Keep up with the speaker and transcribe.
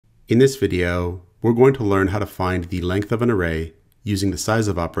In this video, we're going to learn how to find the length of an array using the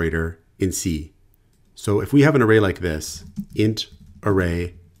sizeof operator in C. So if we have an array like this, int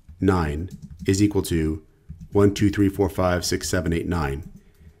array 9 is equal to 1, 2, 3, 4, 5, 6, 7, 8, 9.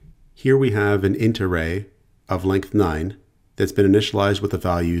 Here we have an int array of length 9 that's been initialized with the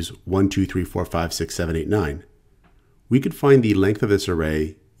values 1, 2, 3, 4, 5, 6, 7, 8, 9. We could find the length of this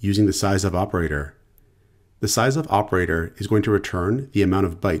array using the sizeof operator. The sizeof operator is going to return the amount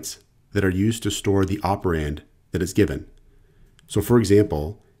of bytes that are used to store the operand that is given. So for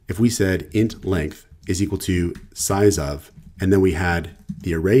example, if we said int length is equal to sizeof, and then we had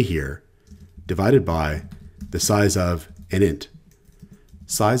the array here divided by the size of an int.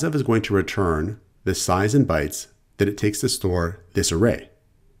 Sizeof is going to return the size in bytes that it takes to store this array.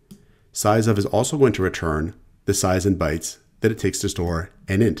 Sizeof is also going to return the size in bytes that it takes to store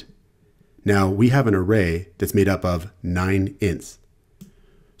an int. Now we have an array that's made up of 9 ints.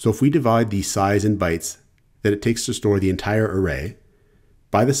 So if we divide the size in bytes that it takes to store the entire array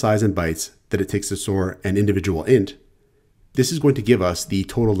by the size in bytes that it takes to store an individual int, this is going to give us the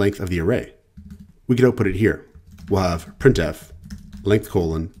total length of the array. We can output it here. We'll have printf length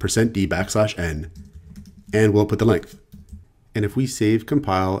colon %d backslash n, and we'll output the length. And if we save,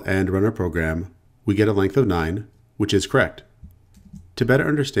 compile, and run our program, we get a length of 9, which is correct. To better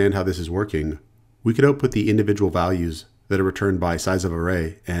understand how this is working, we could output the individual values that are returned by size of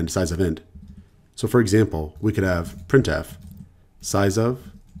array and size of int. So for example, we could have printf size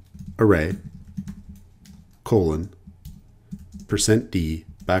of array colon %d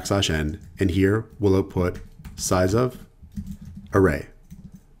backslash n, and here we'll output size of array.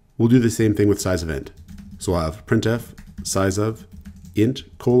 We'll do the same thing with size of int. So we'll have printf size of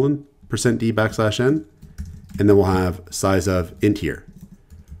int colon %d backslash n, and then we'll have size of int here.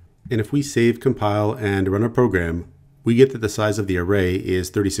 And if we save, compile, and run our program, we get that the size of the array is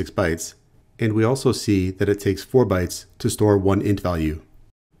 36 bytes, and we also see that it takes 4 bytes to store one int value.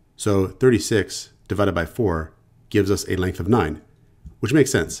 So 36 divided by 4 gives us a length of 9, which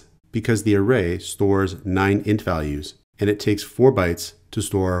makes sense because the array stores 9 int values, and it takes 4 bytes to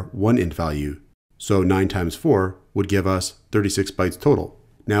store one int value. So 9 times 4 would give us 36 bytes total.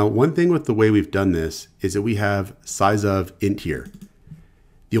 Now, one thing with the way we've done this is that we have size of int here.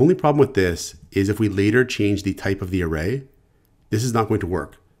 The only problem with this is if we later change the type of the array, this is not going to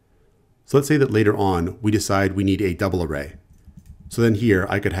work. So let's say that later on we decide we need a double array. So then here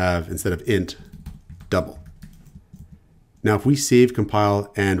I could have, instead of int, double. Now if we save,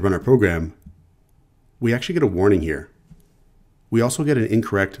 compile, and run our program, we actually get a warning here. We also get an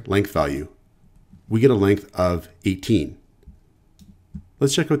incorrect length value. We get a length of 18.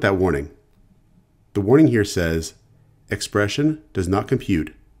 Let's check out that warning. The warning here says, expression does not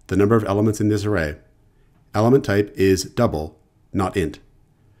compute the number of elements in this array. Element type is double, not int.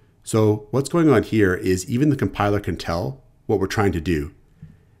 So what's going on here is even the compiler can tell what we're trying to do,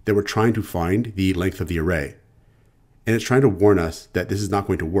 that we're trying to find the length of the array. And it's trying to warn us that this is not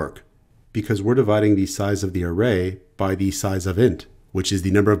going to work because we're dividing the size of the array by the size of int, which is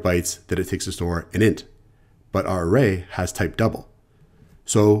the number of bytes that it takes to store an int. But our array has type double.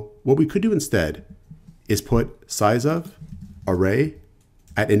 So what we could do instead is put size of array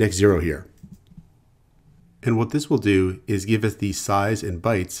at index 0 here. And what this will do is give us the size in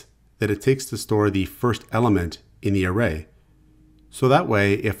bytes that it takes to store the first element in the array. So that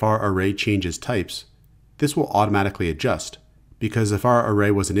way, if our array changes types, this will automatically adjust, because if our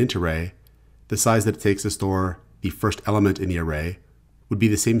array was an int array, the size that it takes to store the first element in the array would be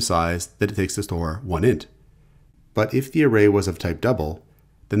the same size that it takes to store one int. But if the array was of type double,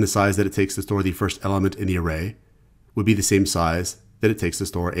 then the size that it takes to store the first element in the array would be the same size that it takes to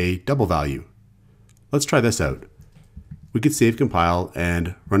store a double value. Let's try this out. We could save, compile,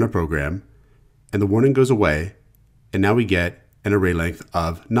 and run our program, and the warning goes away, and now we get an array length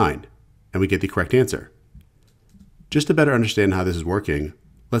of 9, and we get the correct answer. Just to better understand how this is working,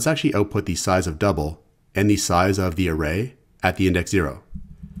 let's actually output the size of double and the size of the array at the index 0.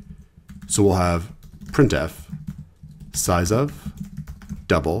 So we'll have printf size of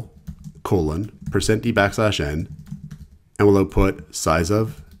double colon %d backslash n, and we'll output size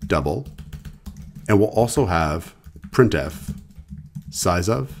of double, and we'll also have printf size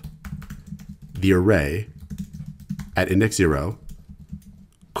of the array at index 0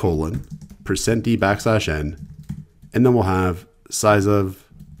 colon %d backslash n, and then we'll have size of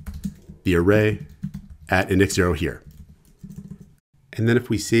the array at index 0 here. And then if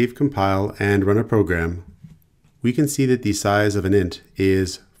we save, compile, and run our program, we can see that the size of an int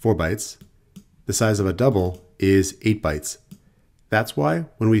is 4 bytes. The size of a double is 8 bytes. That's why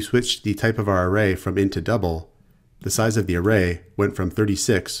when we switched the type of our array from int to double, the size of the array went from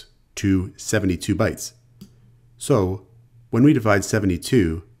 36 to 72 bytes. So when we divide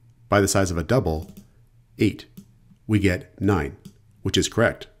 72 by the size of a double, 8, we get 9, which is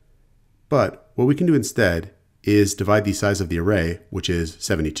correct. But what we can do instead is divide the size of the array, which is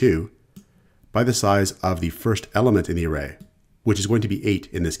 72, by the size of the first element in the array, which is going to be 8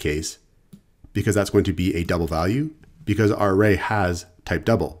 in this case, because that's going to be a double value, because our array has type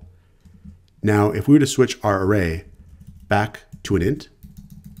double. Now, if we were to switch our array back to an int,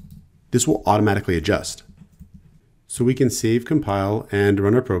 this will automatically adjust. So we can save, compile, and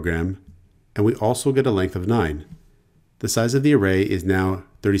run our program, and we also get a length of 9. The size of the array is now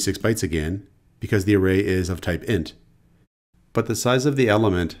 36 bytes again, because the array is of type int. But the size of the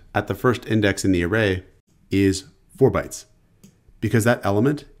element at the first index in the array is 4 bytes, because that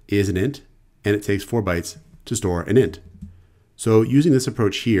element is an int, and it takes 4 bytes to store an int. So using this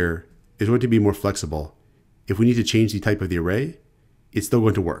approach here is going to be more flexible. If we need to change the type of the array, it's still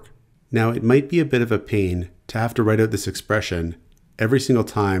going to work. Now, it might be a bit of a pain to have to write out this expression every single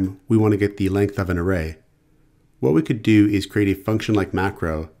time we want to get the length of an array. What we could do is create a function-like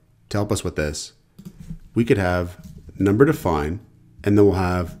macro to help us with this. We could have number define, and then we'll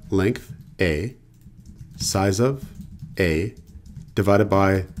have length a, size of a, divided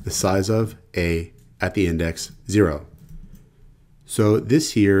by the size of a at the index 0. So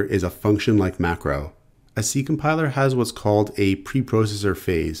this here is a function-like macro. A C compiler has what's called a preprocessor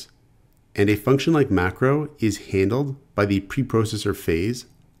phase, and a function-like macro is handled by the preprocessor phase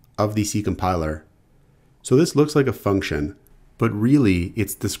of the C compiler. So this looks like a function, but really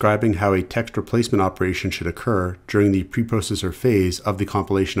it's describing how a text replacement operation should occur during the preprocessor phase of the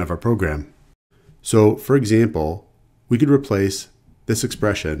compilation of our program. So for example, we could replace this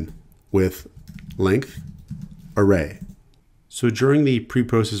expression with length array. So during the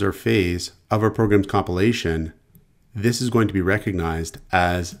preprocessor phase of our program's compilation, this is going to be recognized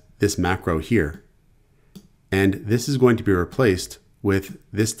as this macro here. And this is going to be replaced with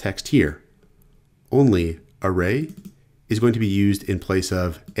this text here. Only array is going to be used in place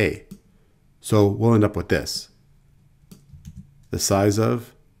of a. So we'll end up with this. The size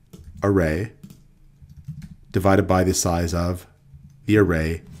of array divided by the size of the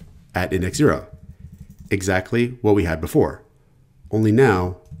array at index 0. Exactly what we had before. Only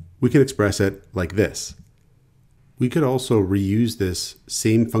now we can express it like this. We could also reuse this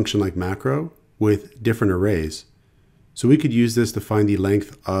same function-like macro with different arrays. So we could use this to find the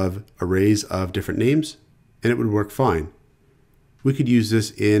length of arrays of different names, and it would work fine. We could use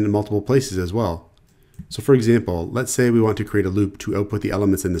this in multiple places as well. So for example, let's say we want to create a loop to output the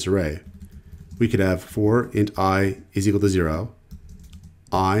elements in this array. We could have for int I is equal to 0,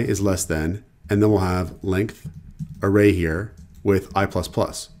 I is less than, and then we'll have length array here with I++.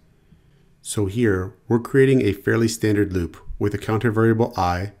 So here we're creating a fairly standard loop with a counter variable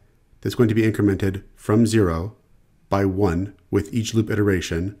I that's going to be incremented from 0 by 1 with each loop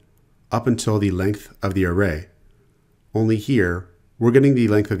iteration up until the length of the array. Only here we're getting the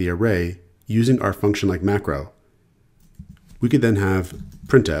length of the array using our function-like macro. We could then have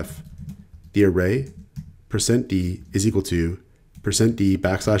printf the array %d is equal to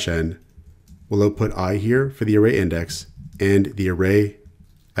 %d\n. We'll output I here for the array index and the array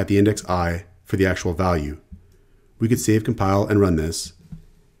at the index I for the actual value. We could save, compile, and run this,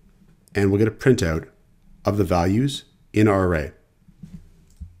 and we'll get a printout of the values in our array.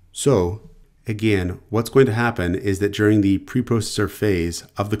 So again, what's going to happen is that during the preprocessor phase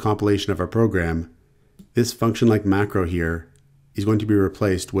of the compilation of our program, this function-like macro here is going to be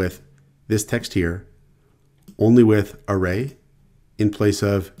replaced with this text here, only with array in place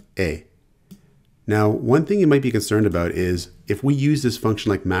of a. Now, one thing you might be concerned about is if we use this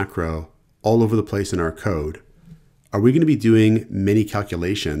function-like macro all over the place in our code, are we going to be doing many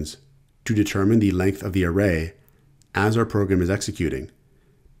calculations to determine the length of the array as our program is executing?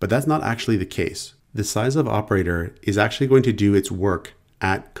 But that's not actually the case. The sizeof operator is actually going to do its work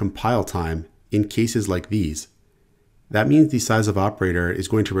at compile time in cases like these. That means the sizeof operator is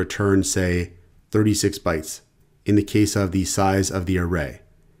going to return, say, 36 bytes in the case of the size of the array.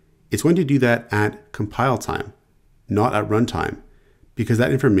 It's going to do that at compile time, not at runtime, because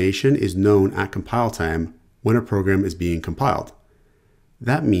that information is known at compile time when a program is being compiled.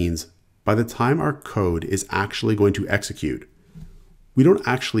 That means by the time our code is actually going to execute, we don't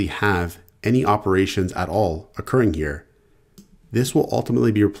actually have any operations at all occurring here. This will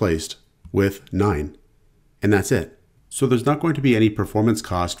ultimately be replaced with 9, and that's it. So there's not going to be any performance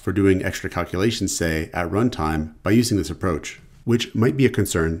cost for doing extra calculations, say, at runtime by using this approach, which might be a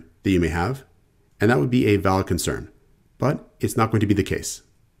concern that you may have, and that would be a valid concern, but it's not going to be the case.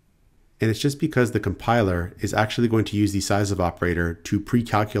 And it's just because the compiler is actually going to use the sizeof operator to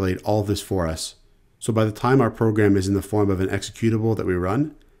pre-calculate all of this for us. So by the time our program is in the form of an executable that we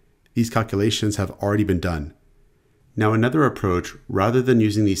run, these calculations have already been done. Now another approach, rather than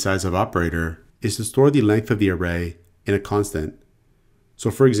using the sizeof operator, is to store the length of the array in a constant.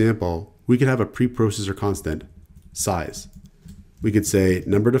 So for example, we could have a preprocessor constant, size. We could say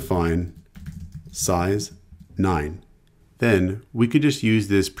number define size 9. Then we could just use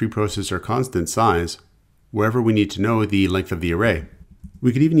this preprocessor constant size wherever we need to know the length of the array.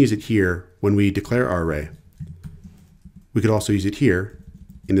 We could even use it here when we declare our array. We could also use it here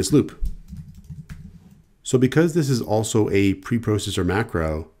in this loop. So because this is also a preprocessor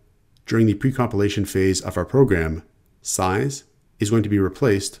macro, during the precompilation phase of our program, size is going to be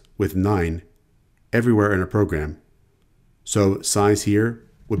replaced with 9 everywhere in our program. So size here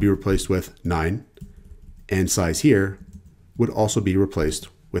would be replaced with 9, and size here would also be replaced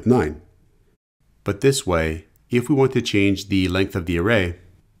with 9. But this way, if we want to change the length of the array,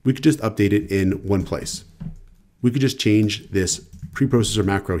 we could just update it in one place. We could just change this preprocessor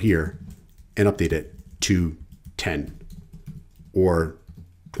macro here and update it to 10 or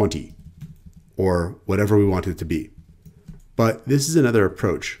 20 or whatever we want it to be. But this is another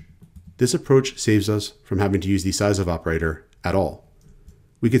approach. This approach saves us from having to use the sizeof operator at all.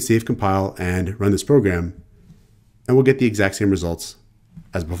 We could save, compile, and run this program, and we'll get the exact same results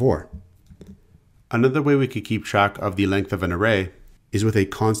as before. Another way we could keep track of the length of an array is with a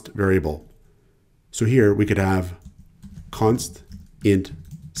const variable. So here we could have const int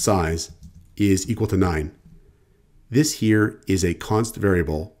size is equal to 9. This here is a const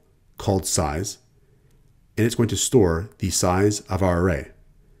variable called size, and it's going to store the size of our array.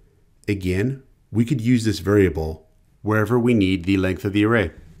 Again, we could use this variable wherever we need the length of the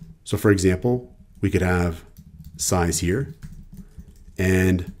array. So for example, we could have size here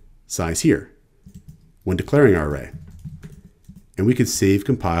and size here when declaring our array. And we could save,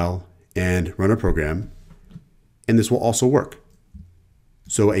 compile, and run our program, and this will also work.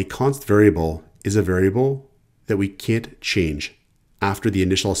 So a const variable is a variable that we can't change after the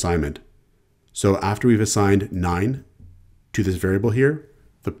initial assignment. So after we've assigned 9 to this variable here,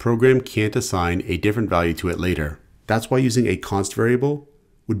 the program can't assign a different value to it later. That's why using a const variable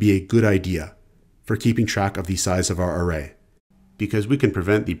would be a good idea for keeping track of the size of our array, because we can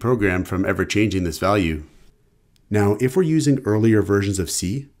prevent the program from ever changing this value. Now, if we're using earlier versions of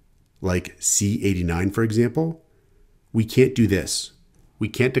C, like C89 for example, we can't do this. We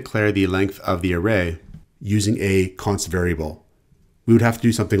can't declare the length of the array using a const variable. We would have to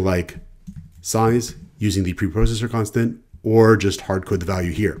do something like size using the preprocessor constant, or just hard code the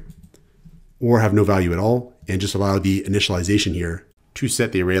value here, or have no value at all and just allow the initialization here to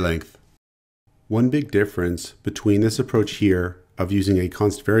set the array length. One big difference between this approach here of using a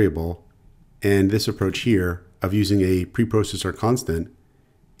const variable and this approach here of using a preprocessor constant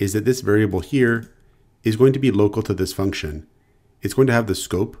is that this variable here is going to be local to this function. It's going to have the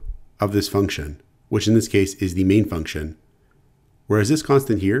scope of this function, which in this case is the main function, whereas this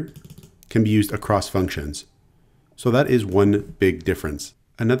constant here can be used across functions. So that is one big difference.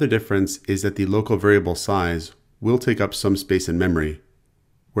 Another difference is that the local variable size will take up some space in memory,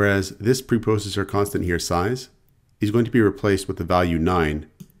 whereas this preprocessor constant here, size, is going to be replaced with the value 9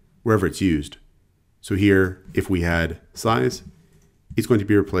 wherever it's used. So here, if we had size, it's going to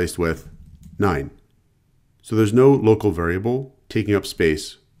be replaced with 9. So there's no local variable taking up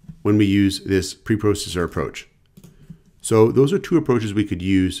space when we use this preprocessor approach. So those are two approaches we could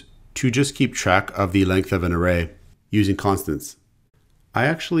use to just keep track of the length of an array using constants. I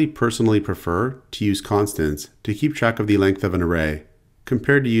actually personally prefer to use constants to keep track of the length of an array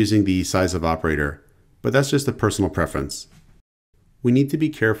compared to using the sizeof operator, but that's just a personal preference. We need to be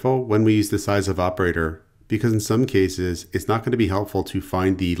careful when we use the sizeof operator because in some cases it's not going to be helpful to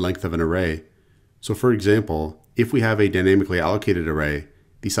find the length of an array. So for example, if we have a dynamically allocated array,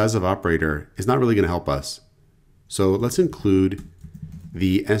 the sizeof operator is not really going to help us. So let's include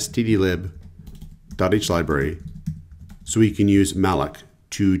the stdlib.h library so we can use malloc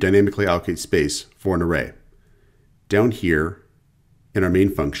to dynamically allocate space for an array. Down here in our main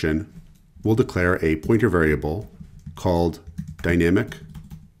function, we'll declare a pointer variable called dynamic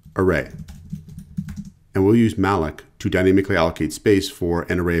array. And we'll use malloc to dynamically allocate space for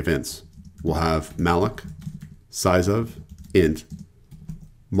an array of ints. We'll have malloc sizeof int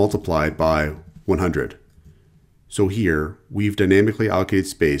multiplied by 100. So here we've dynamically allocated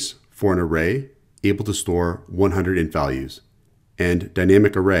space for an array able to store 100 int values. And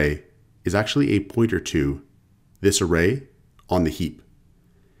dynamic array is actually a pointer to this array on the heap.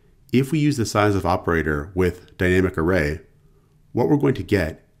 If we use the sizeof operator with dynamic array, what we're going to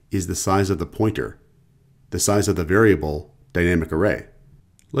get is the size of the pointer, the size of the variable dynamic array.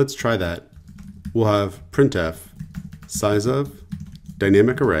 Let's try that. We'll have printf size of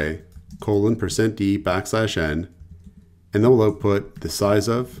dynamic array $d \n, and then we'll output the size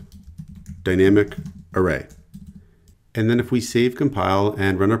of dynamic array. And then if we save, compile,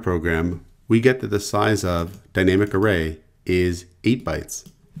 and run our program, we get that the size of dynamic array is 8 bytes.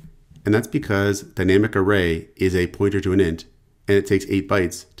 And that's because dynamic array is a pointer to an int, and it takes 8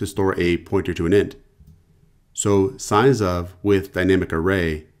 bytes to store a pointer to an int. So size of with dynamic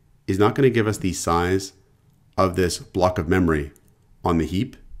array is not going to give us the size of this block of memory on the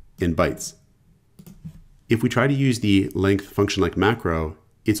heap in bytes. If we try to use the length function like macro,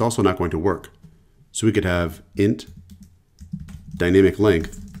 it's also not going to work. So we could have int dynamic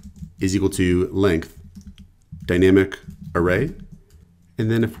length is equal to length dynamic array. And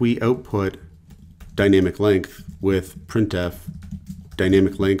then if we output dynamic length with printf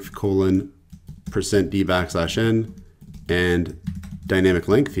dynamic length $d \n and dynamic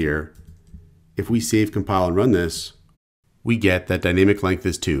length here, if we save, compile, and run this, we get that dynamic length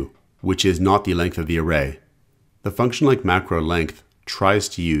is 2, which is not the length of the array. The function like macro length tries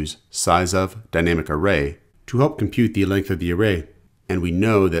to use size of dynamic array to help compute the length of the array, and we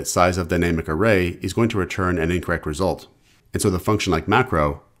know that size of dynamic array is going to return an incorrect result. And so the function like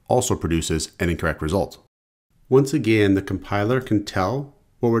macro also produces an incorrect result. Once again, the compiler can tell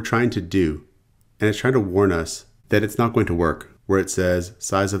what we're trying to do, and it's trying to warn us that it's not going to work, where it says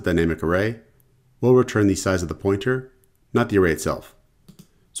size of dynamic array will return the size of the pointer, not the array itself.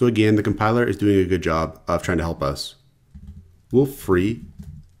 So again, the compiler is doing a good job of trying to help us. We'll free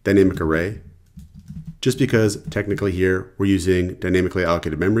dynamic array, just because technically here we're using dynamically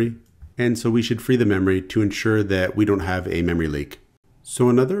allocated memory, and so we should free the memory to ensure that we don't have a memory leak. So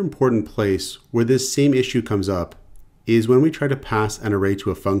another important place where this same issue comes up is when we try to pass an array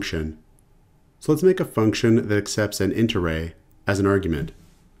to a function. So let's make a function that accepts an int array as an argument.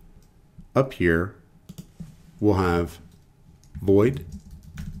 Up here, we'll have void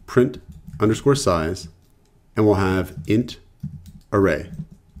print underscore size, and we'll have int array.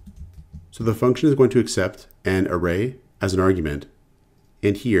 So the function is going to accept an array as an argument,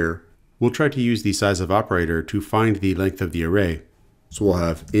 and here we'll try to use the sizeof operator to find the length of the array. So we'll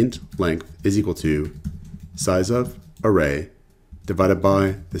have int length is equal to sizeof array divided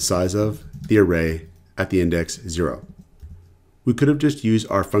by the size of the array at the index 0. We could have just used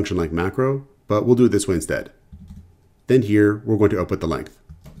our function like macro, but we'll do it this way instead. Then here we're going to output the length.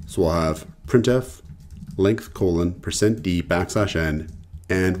 So we'll have printf length $d \n,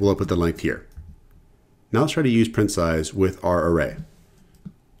 and we'll output the length here. Now let's try to use print size with our array.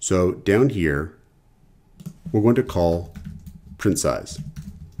 So down here, we're going to call print size,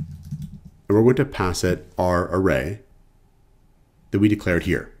 and we're going to pass it our array that we declared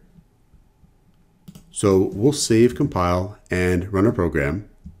here. So we'll save, compile, and run our program,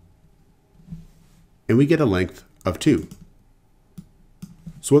 and we get a length of 2.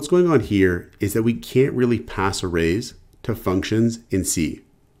 So what's going on here is that we can't really pass arrays to functions in C.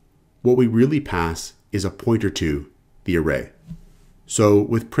 What we really pass is a pointer to the array. So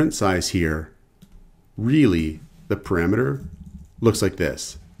with print size here, really the parameter looks like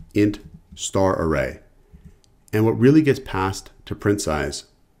this, int star array. And what really gets passed to print size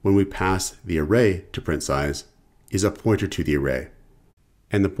when we pass the array to print size is a pointer to the array.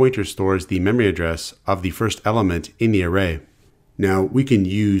 And the pointer stores the memory address of the first element in the array. Now we can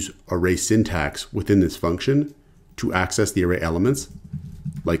use array syntax within this function to access the array elements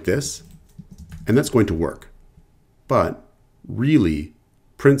like this, and that's going to work. But really,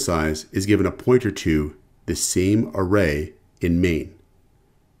 print size is given a pointer to the same array in main.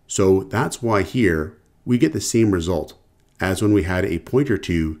 So that's why here we get the same result as when we had a pointer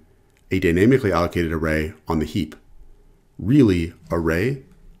to a dynamically allocated array on the heap. Really, array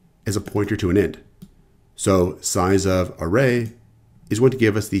is a pointer to an int. So size of array is going to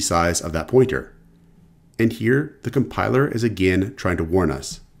give us the size of that pointer. And here, the compiler is again trying to warn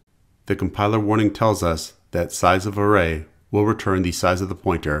us. The compiler warning tells us that size of array will return the size of the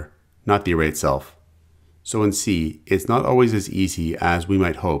pointer, not the array itself. So in C, it's not always as easy as we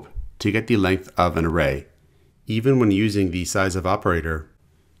might hope to get the length of an array, even when using the sizeof operator.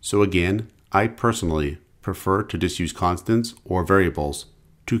 So again, I personally prefer to just use constants or variables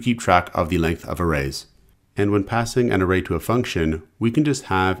to keep track of the length of arrays. And when passing an array to a function, we can just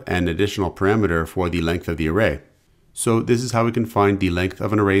have an additional parameter for the length of the array. So this is how we can find the length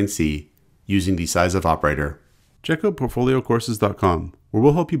of an array in C using the sizeof operator. Check out portfoliocourses.com, where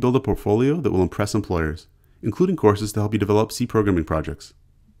we'll help you build a portfolio that will impress employers, including courses to help you develop C programming projects.